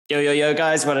Yo,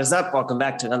 guys, what is up? Welcome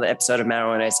back to another episode of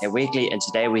Marijuana SA Weekly. And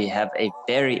today we have a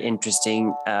very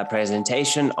interesting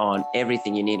presentation on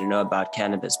everything you need to know about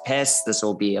cannabis pests. This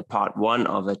will be a part one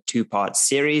of a two-part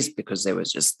series because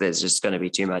there's just going to be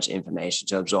too much information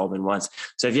to absorb in once.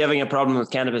 So if you're having a problem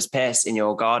with cannabis pests in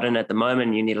your garden at the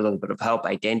moment, you need a little bit of help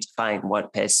identifying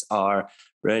what pests are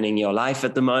ruining your life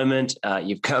at the moment,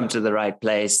 you've come to the right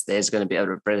place. There's going to be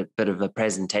a bit of a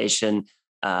presentation,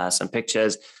 some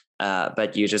pictures.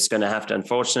 But you're just going to have to,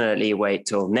 unfortunately, wait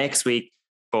till next week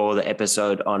for the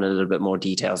episode on a little bit more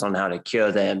details on how to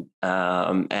cure them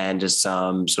and just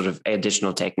some sort of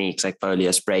additional techniques like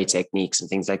foliar spray techniques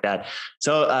and things like that.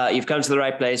 So you've come to the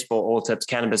right place for all tips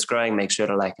cannabis growing. Make sure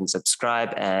to like and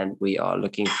subscribe. And we are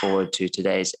looking forward to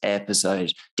today's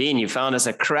episode. Dean, you found us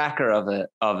a cracker of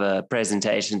a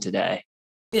presentation today.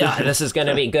 Yeah, this is going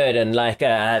to be good. And like,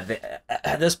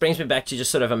 this brings me back to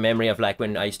just sort of a memory of like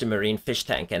when I used to marine fish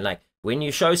tank, and like when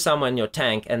you show someone your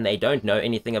tank and they don't know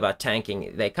anything about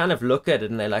tanking, they kind of look at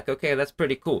it and they're like, okay, that's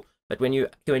pretty cool. But when you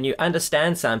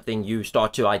understand something, you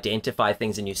start to identify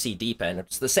things and you see deeper. And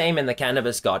it's the same in the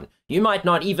cannabis garden. You might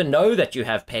not even know that you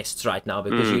have pests right now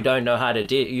because you don't know how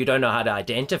to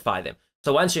identify them.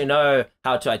 So once you know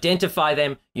how to identify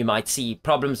them, you might see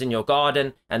problems in your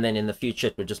garden, and then in the future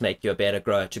it will just make you a better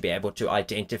grower to be able to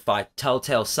identify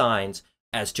telltale signs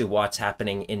as to what's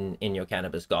happening in your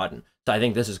cannabis garden. So I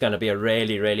think this is going to be a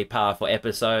really, really powerful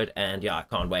episode, and yeah, I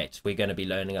can't wait. We're going to be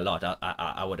learning a lot,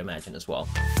 I would imagine, as well.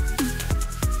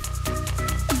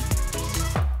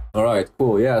 All right,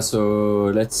 cool. Yeah,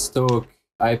 so let's talk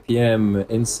IPM,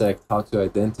 insect, how to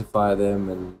identify them,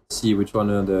 and see which one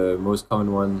are the most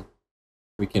common one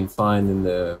we can find in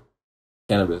the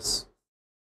cannabis.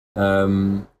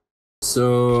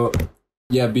 So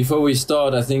yeah, before we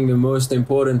start, I think the most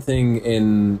important thing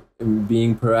in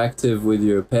being proactive with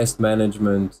your pest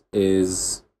management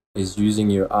is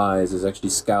using your eyes, is actually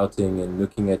scouting and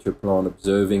looking at your plant,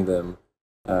 observing them,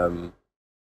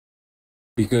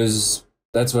 because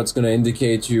that's what's going to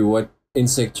indicate you what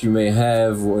insect you may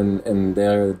have and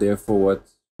therefore what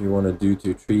you want to do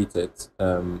to treat it.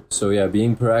 So yeah,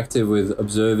 being proactive with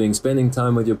observing, spending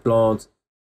time with your plant,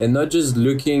 and not just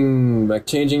looking, like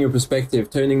changing your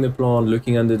perspective, turning the plant,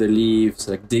 looking under the leaves,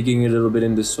 like digging a little bit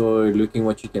in the soil, looking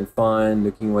what you can find,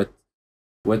 looking what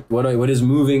is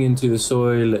moving into the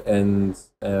soil, and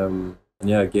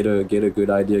yeah, get a good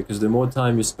idea, because the more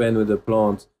time you spend with the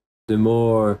plant, the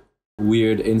more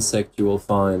weird insect you will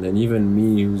find. And even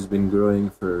me, who's been growing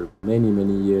for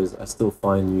many years, I still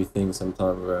find new things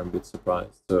sometimes where I'm a bit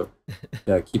surprised. So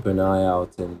yeah, keep an eye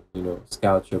out and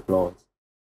scout your plant.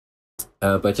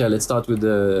 But yeah, let's start with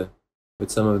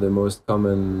some of the most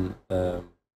common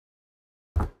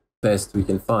pests we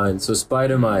can find. So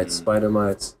spider mites,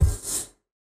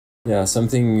 yeah,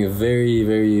 something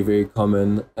very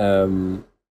common.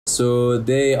 So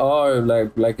they are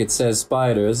like it says,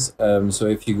 spiders. So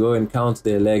if you go and count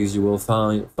their legs, you will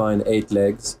find 8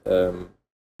 legs,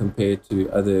 compared to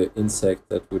other insects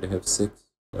that would have 6,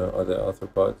 other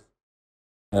arthropods.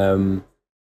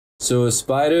 So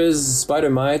spider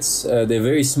mites, they're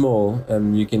very small.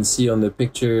 You can see on the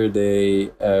picture they're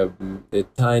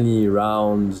tiny,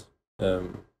 round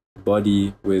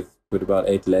body with about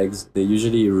 8 legs. They're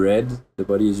usually red. The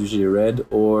body is usually red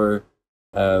or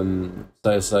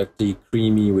slightly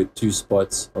creamy with 2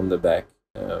 spots on the back,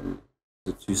 the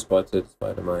 2-spotted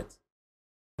spider mite.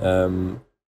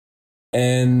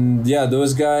 And yeah,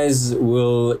 those guys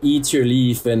will eat your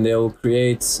leaf and they'll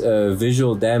create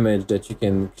visual damage that you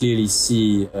can clearly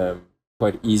see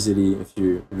quite easily if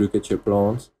you look at your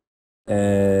plant.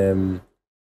 They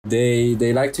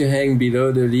like to hang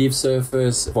below the leaf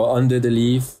surface, or under the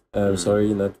leaf,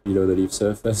 sorry, not below the leaf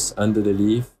surface, under the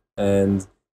leaf. And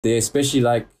they especially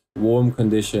like warm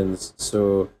conditions.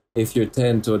 So if your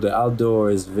tent or the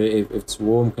outdoor if it's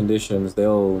warm conditions,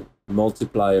 they'll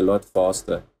multiply a lot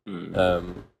faster.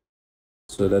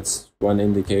 So that's one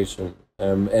indication.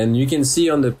 And you can see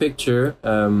on the picture,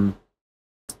 on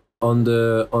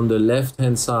the left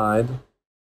hand side,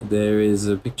 there is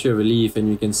a picture of a leaf, and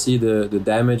you can see the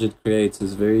damage it creates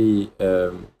is very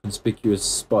conspicuous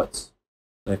spots,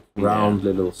 like round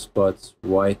little spots,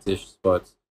 whitish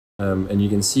spots. And you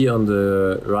can see on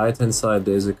the right-hand side,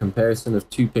 there's a comparison of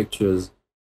 2 pictures.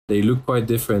 They look quite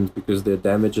different because they're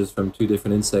damages from 2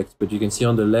 different insects. But you can see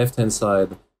on the left-hand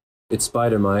side, it's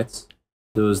spider mites,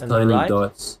 those tiny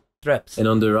dots. Thrips. And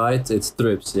on the right, it's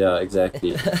thrips. Yeah, exactly.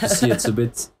 You see, it's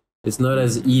not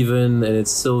as even, and it's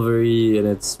silvery, and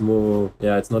it's more,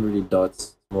 it's not really dots,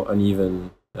 it's more uneven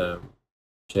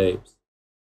shapes.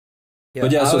 Yeah,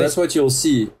 but yeah, so that's what you'll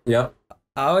see. Yeah.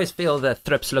 I always feel the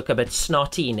thrips look a bit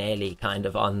snotty, nearly kind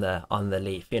of on the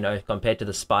leaf, you know, compared to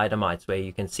the spider mites where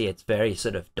you can see it's very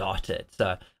sort of dotted.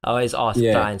 So I always ask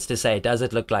clients to say, does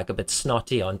it look like a bit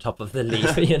snotty on top of the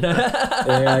leaf? You know?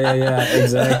 yeah,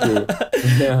 exactly.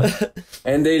 Yeah,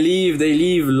 and they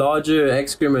leave larger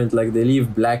excrement, like they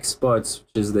leave black spots,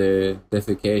 which is their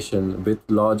defecation, a bit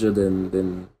larger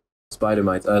than spider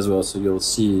mites as well. So you'll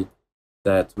see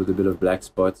that with a bit of black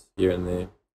spots here and there.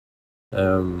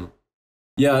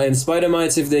 Yeah, and spider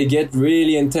mites, if they get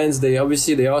really intense, they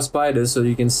are spiders, so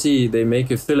you can see they make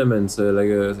a filament, like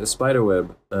a spider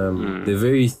web. They're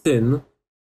very thin,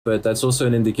 but that's also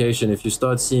an indication. If you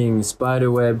start seeing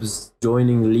spider webs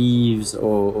joining leaves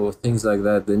or things like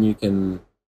that, then you can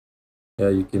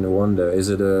wonder, is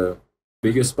it a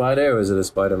bigger spider or is it a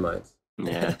spider mite?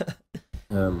 Yeah.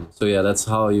 So yeah, that's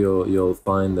how you'll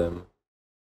find them,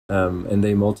 and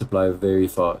they multiply very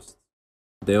fast.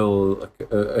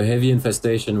 A heavy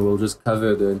infestation will just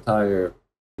cover the entire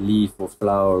leaf or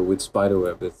flower with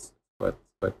spiderweb. It's quite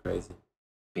crazy.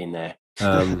 Been there.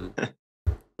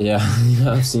 Yeah,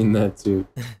 I've seen that too.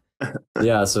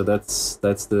 Yeah, so that's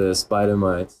the spider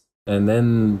mite. And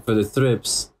then for the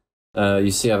thrips,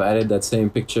 you see I've added that same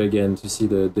picture again to see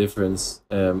the difference,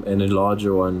 and a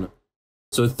larger one.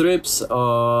 So thrips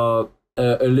are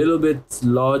a little bit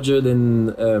larger than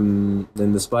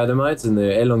the spider mites, and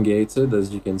they're elongated,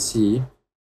 as you can see,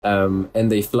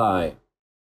 and they fly.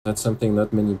 That's something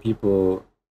not many people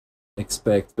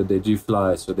expect, but they do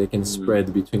fly, so they can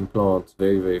spread between plants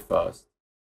very, very fast.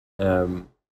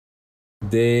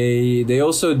 They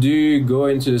also do go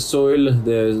into the soil.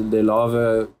 The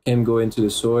larvae can go into the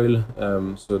soil,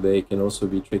 so they can also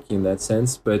be tricky in that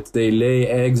sense. But they lay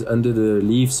eggs under the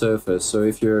leaf surface. So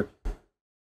if you're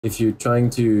trying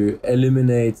to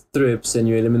eliminate thrips and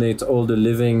you eliminate all the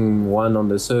living one on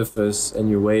the surface and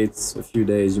you wait a few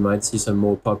days, you might see some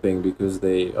more popping, because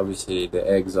obviously the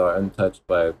eggs are untouched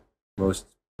by most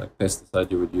like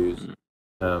pesticide you would use.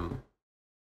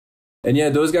 And yeah,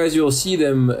 those guys, you'll see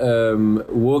them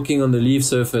walking on the leaf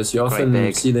surface. You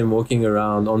often see them walking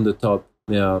around on the top.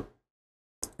 Yeah,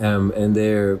 and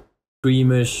they're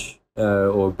creamish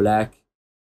or black.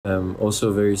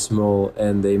 Also very small,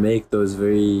 and they make those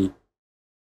very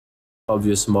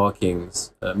obvious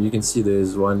markings. You can see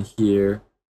there's one here,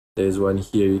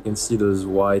 you can see those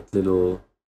white little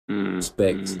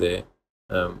specks there.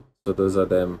 So those are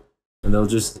them, and they'll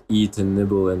just eat and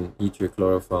nibble and eat your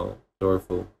chlorophyll.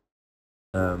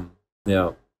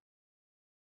 Yeah.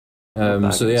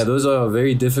 So yeah, those are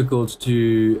very difficult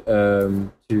to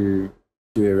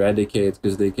eradicate,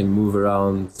 because they can move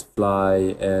around,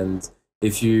 fly, and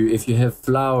if you have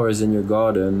flowers in your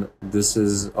garden, this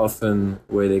is often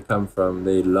where they come from.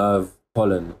 They love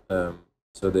pollen,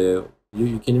 so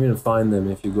you can even find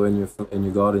them if you go in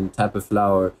your garden, tap a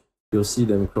flower, you'll see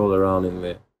them crawl around in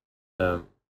there.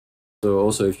 So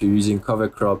also, if you're using cover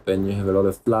crop and you have a lot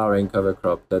of flowering cover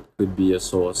crop, that could be a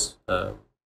source for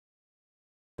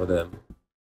them.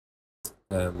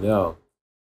 Yeah.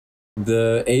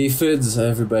 The aphids,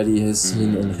 everybody has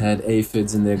seen and had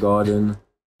aphids in their garden.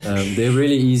 They're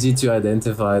really easy to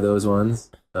identify, those ones.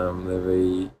 They're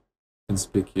very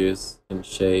conspicuous in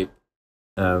shape.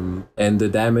 And the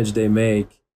damage they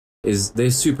make they're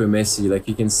super messy. Like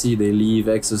you can see, they leave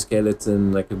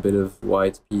exoskeleton, like a bit of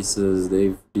white pieces.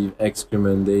 They leave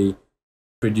excrement. They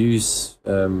produce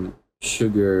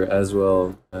sugar as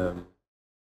well.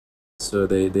 So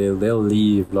they'll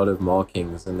leave a lot of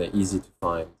markings, and they're easy to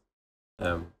find.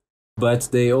 But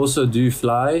they also do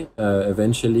fly.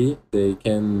 Eventually, they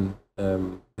can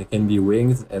be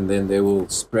winged, and then they will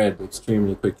spread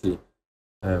extremely quickly,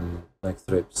 like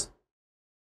thrips.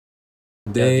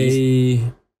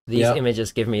 These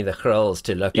images give me the crawls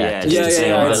to look at. Yeah.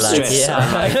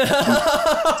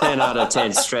 10 out of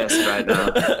 10 stressed right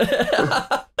now.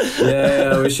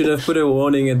 Yeah, we should have put a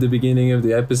warning at the beginning of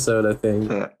the episode, I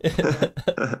think.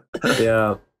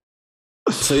 Yeah.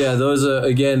 So yeah, those are,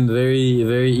 again, very,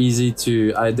 very easy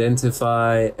to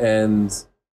identify, and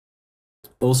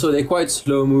also they're quite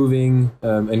slow moving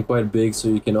and quite big, so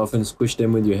you can often squish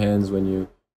them with your hands when you're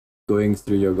going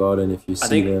through your garden if you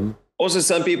see them. Also,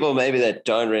 some people maybe that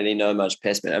don't really know much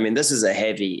pest, I mean, this is a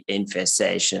heavy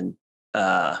infestation.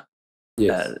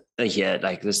 Yes. Yeah,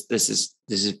 like this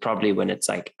is probably when it's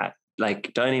like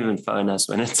don't even phone us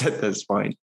when it's at this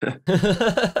point.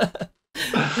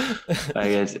 Like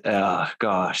it's, oh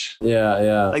gosh.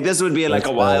 Yeah. Like this would be like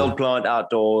a wild plant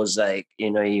outdoors, like,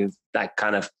 you've like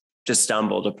kind of just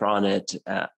stumbled upon it.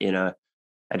 I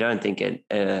don't think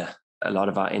a lot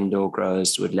of our indoor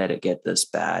growers would let it get this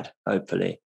bad,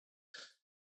 hopefully.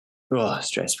 Oh,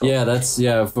 stressful. Yeah, that's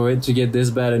for it to get this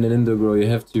bad in an indoor grow, you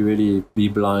have to really be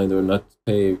blind or not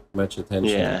pay much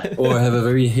attention. Yeah. Or have a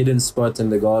very hidden spot in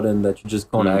the garden that you just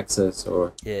can't access.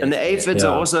 Or and the aphids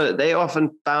are also, they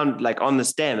often found like on the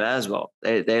stem as well.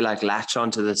 They like latch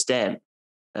onto the stem.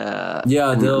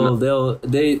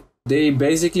 They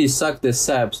basically suck the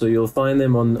sap, so you'll find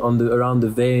them on the around the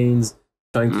veins,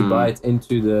 trying to bite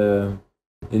into the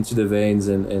veins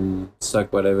and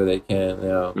suck whatever they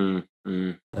can.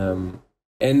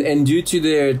 And due to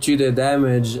their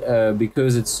damage,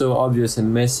 because it's so obvious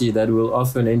and messy, that will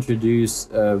often introduce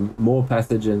more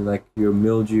pathogen like your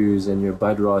mildews and your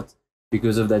bud rot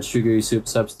because of that sugary soup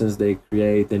substance they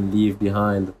create and leave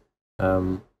behind.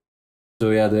 So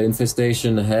yeah, the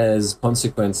infestation has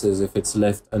consequences if it's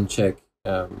left unchecked.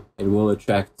 It will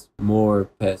attract more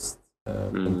pests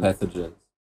and pathogens.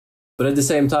 But at the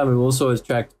same time, it will also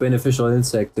attract beneficial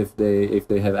insects if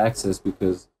they have access,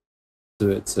 because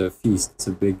it's a feast. It's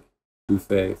a big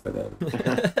buffet for them.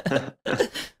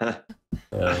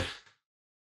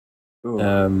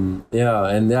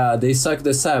 They suck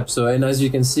the sap. So, and as you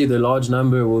can see, the large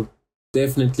number will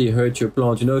definitely hurt your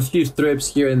plant. A few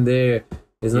thrips here and there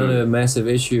is not a massive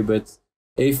issue, but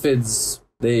aphids,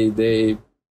 they're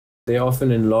often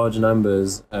in large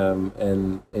numbers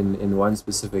and in one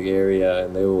specific area,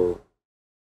 and they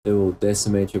will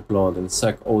decimate your plant and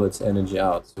suck all its energy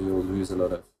out. So you'll lose a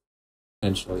lot of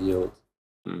potential yield.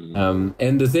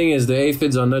 And the thing is, the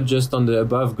aphids are not just on the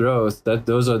above growth.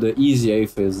 Those are the easy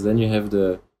aphids. Then you have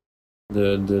the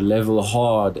level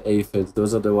hard aphids.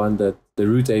 Those are the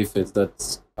root aphids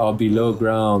that are below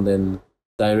ground and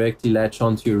directly latch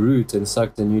onto your root and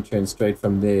suck the nutrients straight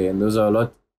from there. And those are a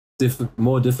lot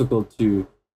more difficult to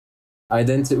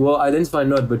identify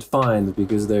not, but find,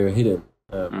 because they're hidden.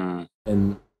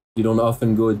 And you don't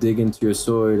often go dig into your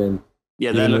soil. And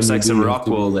that looks like some rock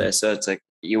wool there. So it's like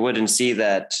you wouldn't see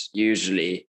that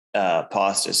usually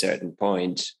past a certain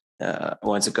point.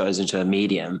 Once it goes into a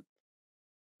medium,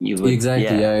 you would.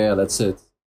 Exactly. Yeah, that's it.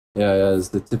 Yeah, it's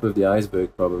the tip of the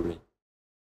iceberg probably.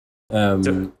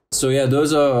 So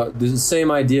those are the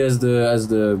same idea as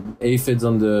the aphids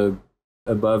on the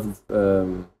above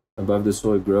the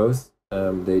soil growth.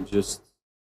 They just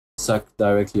suck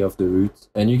directly off the root,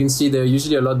 and you can see they're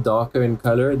usually a lot darker in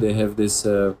color. They have this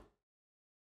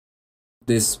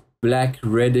black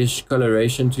reddish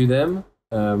coloration to them,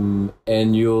 and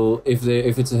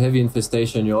if it's a heavy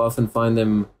infestation, you'll often find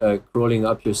them crawling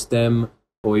up your stem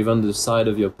or even the side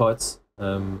of your pots.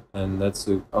 And that's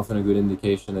often a good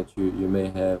indication that you may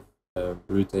have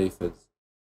root aphids.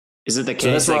 Is it the case?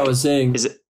 So that's what I was saying. Is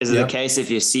it the case if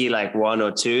you see like one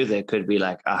or two, there could be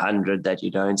like 100 that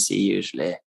you don't see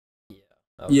usually?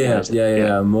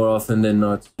 Yeah. More often than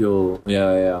not,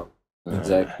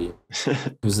 exactly.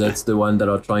 Because that's the one that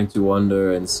are trying to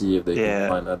wander and see if they can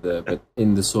find other. But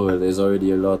in the soil, there's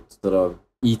already a lot that are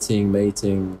eating,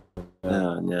 mating.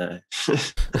 Oh no.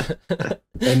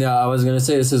 And I was gonna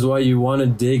say, this is why you want to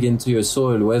dig into your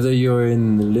soil, whether you're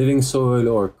in living soil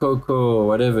or cocoa or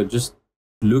whatever. Just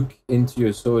look into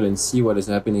your soil and see what is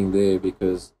happening there,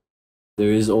 because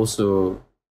there is also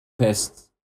pests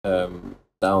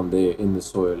down there in the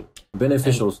soil,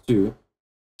 beneficials too.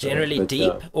 Generally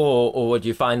deep, or would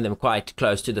you find them quite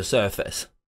close to the surface?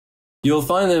 You'll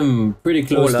find them pretty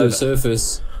close to the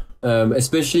surface.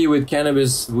 Especially with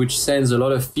cannabis, which sends a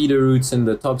lot of feeder roots in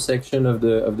the top section of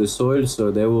the soil,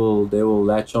 so they will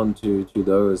latch on to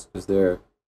those because they're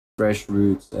fresh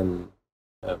roots and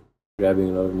grabbing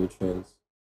a lot of nutrients.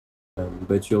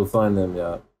 But you'll find them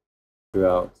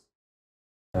throughout.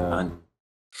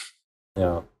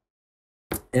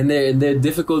 And they're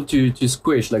difficult to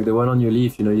squish, like the one on your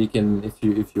leaf. You can, if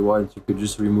you want, you could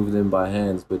just remove them by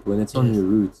hands. But when it's on your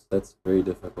roots, that's very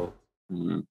difficult.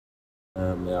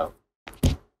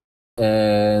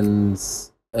 And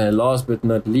last but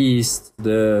not least,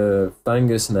 the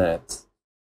fungus gnat.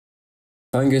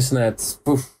 Fungus gnats.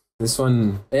 This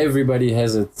one, everybody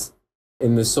has it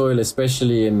in the soil,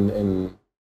 especially in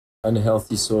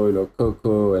unhealthy soil or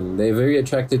cocoa, and they're very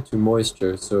attracted to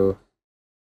moisture. So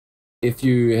if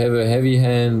you have a heavy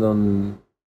hand on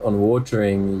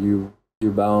watering,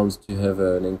 you're bound to have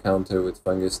an encounter with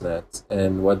fungus gnats.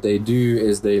 And what they do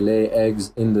is they lay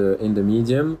eggs in the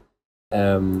medium,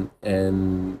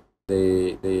 and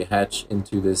they hatch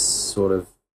into this sort of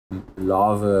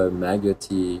lava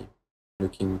maggoty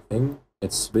looking thing.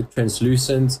 It's a bit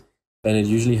translucent, and it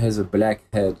usually has a black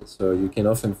head, so you can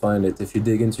often find it if you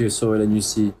dig into your soil and you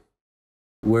see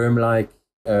worm-like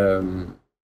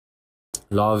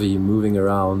larvae moving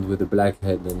around with a black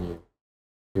head. Then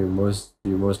you most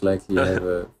likely have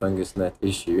a fungus gnat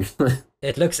issue.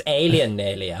 It looks alien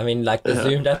nearly. I mean, like the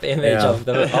zoomed up image of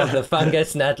the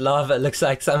fungus gnat larva looks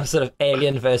like some sort of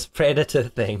alien versus predator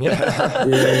thing.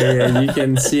 Yeah. You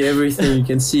can see everything. You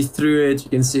can see through it. You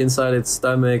can see inside its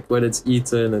stomach what it's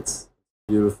eaten. It's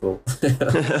beautiful.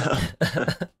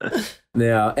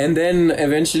 Yeah, and then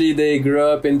eventually they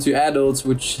grow up into adults,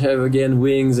 which have again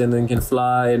wings and then can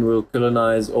fly and will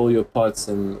colonize all your pots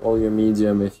and all your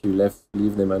medium if you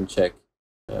leave them unchecked.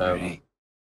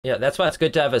 Yeah, that's why it's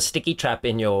good to have a sticky trap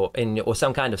in your or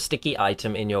some kind of sticky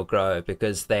item in your grow,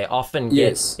 because they often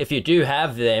get, if you do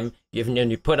have them,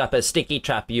 you put up a sticky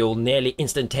trap, you'll nearly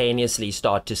instantaneously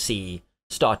start to see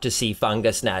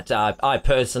fungus gnat. I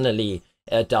personally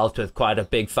dealt with quite a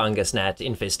big fungus gnat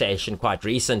infestation quite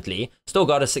recently. Still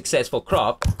got a successful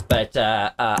crop, but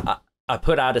I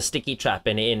put out a sticky trap,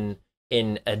 and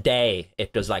in a day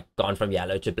it was like gone from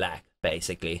yellow to black,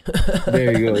 basically.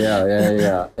 There you go.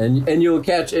 Yeah. And you'll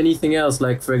catch anything else.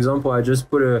 Like, for example,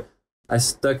 I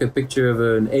stuck a picture of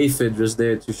an aphid just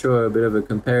there to show a bit of a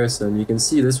comparison. You can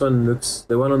see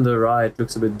the one on the right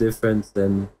looks a bit different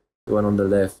than the one on the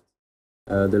left.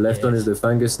 The left one is the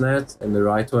fungus gnat, and the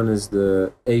right one is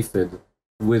the aphid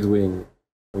with wing,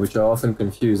 which are often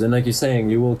confused. And like you're saying,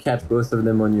 you will catch both of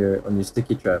them on your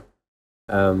sticky trap.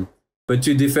 But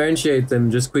to differentiate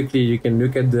them, just quickly, you can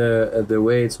look at the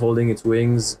way it's holding its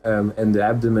wings and the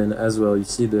abdomen as well. You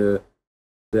see the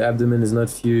abdomen is not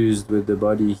fused with the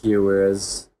body here,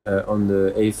 whereas on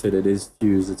the aphid it is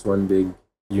fused. It's one big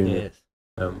unit.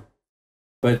 Yes.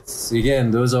 But again,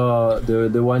 those are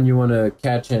the one you want to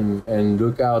catch and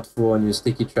look out for on your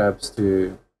sticky traps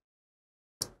to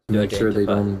make sure they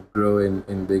don't grow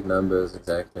in big numbers.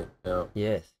 Exactly. Yeah.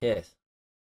 Yes.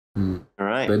 All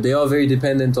right. But they are very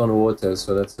dependent on water,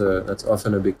 so that's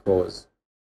often a big cause.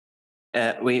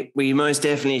 We most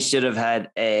definitely should have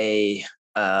had a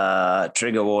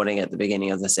trigger warning at the beginning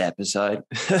of this episode.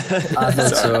 I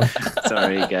thought so.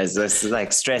 Sorry guys, this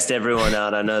like stressed everyone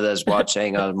out. I know those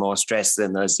watching are more stressed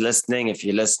than those listening. If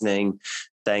you're listening,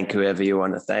 thank whoever you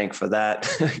want to thank for that,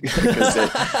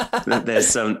 because there's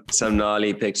some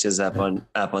gnarly pictures up on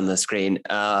the screen.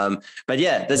 But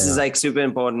yeah, this is like super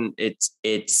important.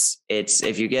 It's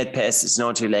if you get pests, it's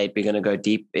not too late. We're going to go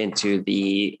deep into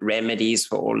the remedies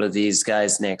for all of these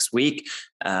guys next week.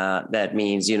 That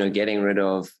means, getting rid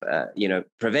of,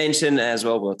 prevention as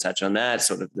well. We'll touch on that,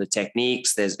 sort of the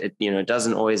techniques. It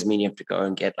doesn't always mean you have to go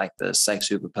and get like the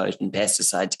super potent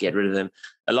pesticide to get rid of them.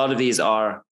 A lot of these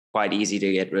are quite easy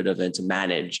to get rid of and to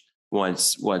manage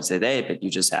once they're there, but you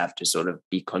just have to sort of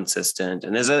be consistent.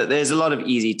 And there's a lot of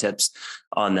easy tips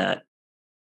on that.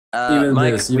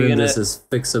 Mike, this is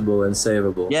fixable and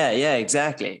savable. Yeah,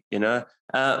 exactly.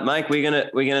 Mike, we're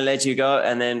gonna let you go,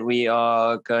 and then we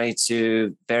are going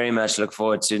to very much look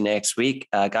forward to next week,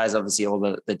 guys. Obviously, all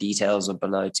the details are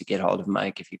below to get hold of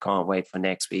Mike if you can't wait for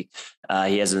next week.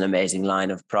 He has an amazing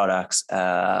line of products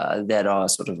that are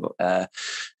sort of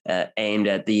aimed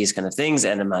at these kind of things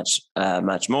and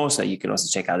much more. So you can also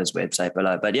check out his website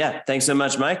below. But yeah, thanks so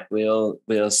much, Mike. We'll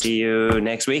see you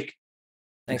next week.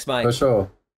 Thanks, Mike. For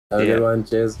sure. Have a good one.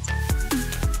 Cheers.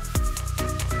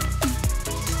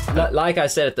 Like I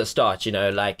said at the start,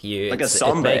 like a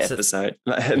somber episode.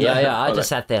 I just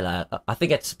sat there. Like, I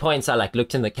think at points I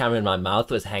looked in the camera and my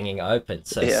mouth was hanging open.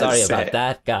 So sorry about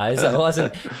that, guys. I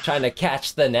wasn't trying to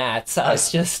catch the gnats. I was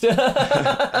just.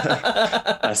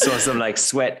 I saw some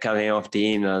sweat coming off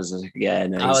Dean. I was like,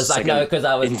 because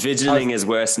I was envisioning his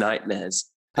worst nightmares.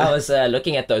 I was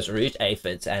looking at those root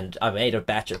aphids, and I made a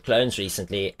batch of clones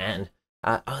recently, and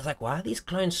I was like, why are these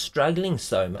clones struggling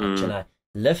so much? And I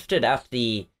lifted up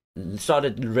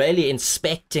started really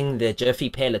inspecting the Jiffy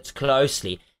pellets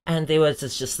closely, and there was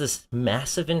just this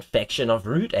massive infection of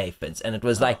root aphids, and it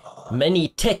was like mini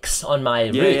ticks on my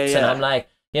roots. And I'm like,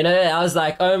 I was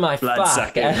like, oh my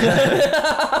fuck.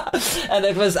 And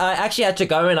it was, I actually had to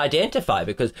go and identify,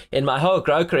 because in my whole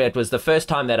grow career, it was the first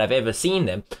time that I've ever seen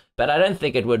them. But I don't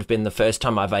think it would have been the first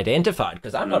time I've identified,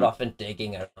 because I'm not often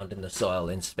digging around in the soil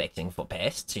inspecting for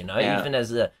pests, even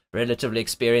as a relatively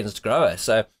experienced grower.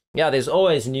 So yeah, there's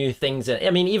always new things. I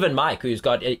mean, even Mike, who's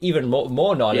got even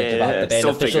more knowledge about the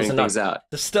beneficials,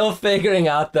 still figuring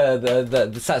out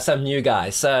the some new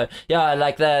guys. So yeah,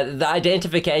 the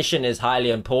identification is highly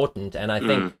important, and I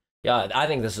think I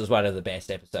think this is one of the best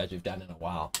episodes we've done in a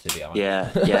while, to be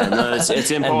honest. No, it's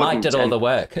important. And Mike did all the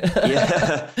work.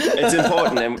 It's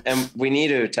important, and we need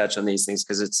to touch on these things,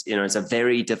 because it's it's a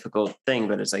very difficult thing,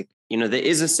 but it's there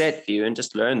is a set view, and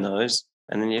just learn those.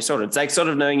 And then it's like sort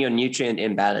of knowing your nutrient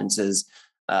imbalances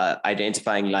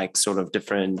identifying like sort of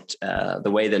different,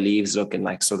 the way the leaves look and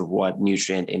like sort of what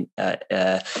nutrient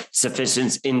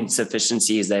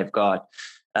insufficiencies they've got,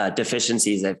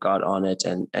 deficiencies they've got on it,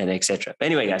 and etc.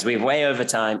 Anyway, guys, we're way over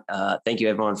time. Thank you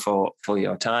everyone for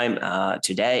your time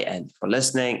today, and for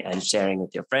listening and sharing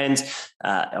with your friends.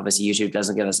 Obviously YouTube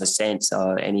doesn't give us a cent,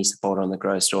 so any support on the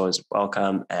Grow Store is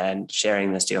welcome, and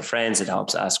sharing this to your friends, it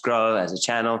helps us grow as a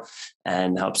channel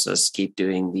and helps us keep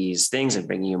doing these things and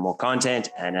bringing you more content.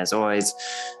 And as always,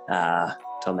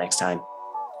 till next time,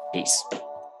 peace.